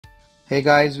Hey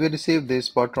guys, we received this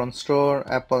Patron Store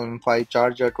Apple M5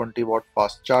 charger 20-watt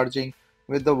fast charging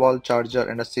with the wall charger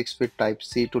and a 6 feet Type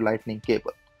C to Lightning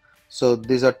cable. So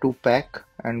these are two pack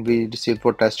and we received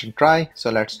for test and try. So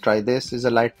let's try this. This is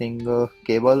a Lightning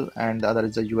cable and the other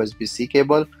is a USB-C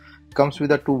cable. Comes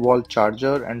with a 2 wall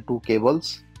charger and two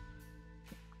cables.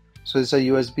 So it's a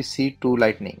USB-C to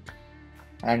Lightning,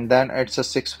 and then it's a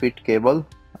 6 feet cable.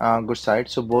 Good side.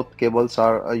 So both cables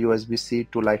are a USB-C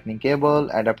to Lightning cable.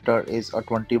 Adapter is a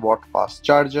 20-watt fast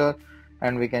charger,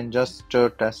 and we can just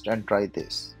test and try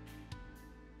this.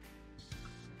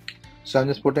 So I'm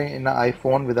just putting in an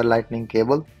iPhone with a Lightning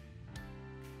cable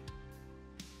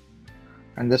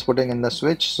and just putting in the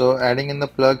switch. So adding in the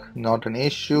plug, not an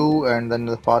issue, and then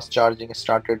the fast charging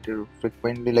started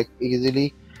frequently, like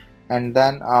easily, and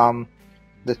then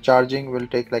the charging will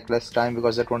take like less time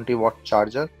because the 20-watt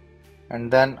charger. And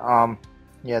then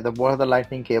yeah, the both of the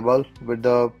Lightning cable with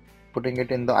the putting it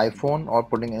in the iPhone or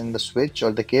putting in the switch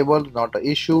or the cable, not an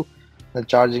issue. The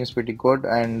charging is pretty good,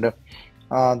 and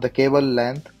the cable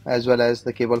length as well as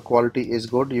the cable quality is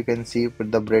good. You can see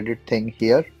with the braided thing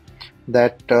here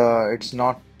that it's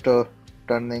not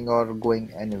turning or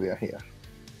going anywhere here.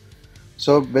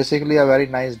 So basically a very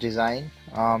nice design,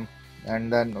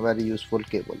 and then very useful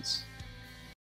cables.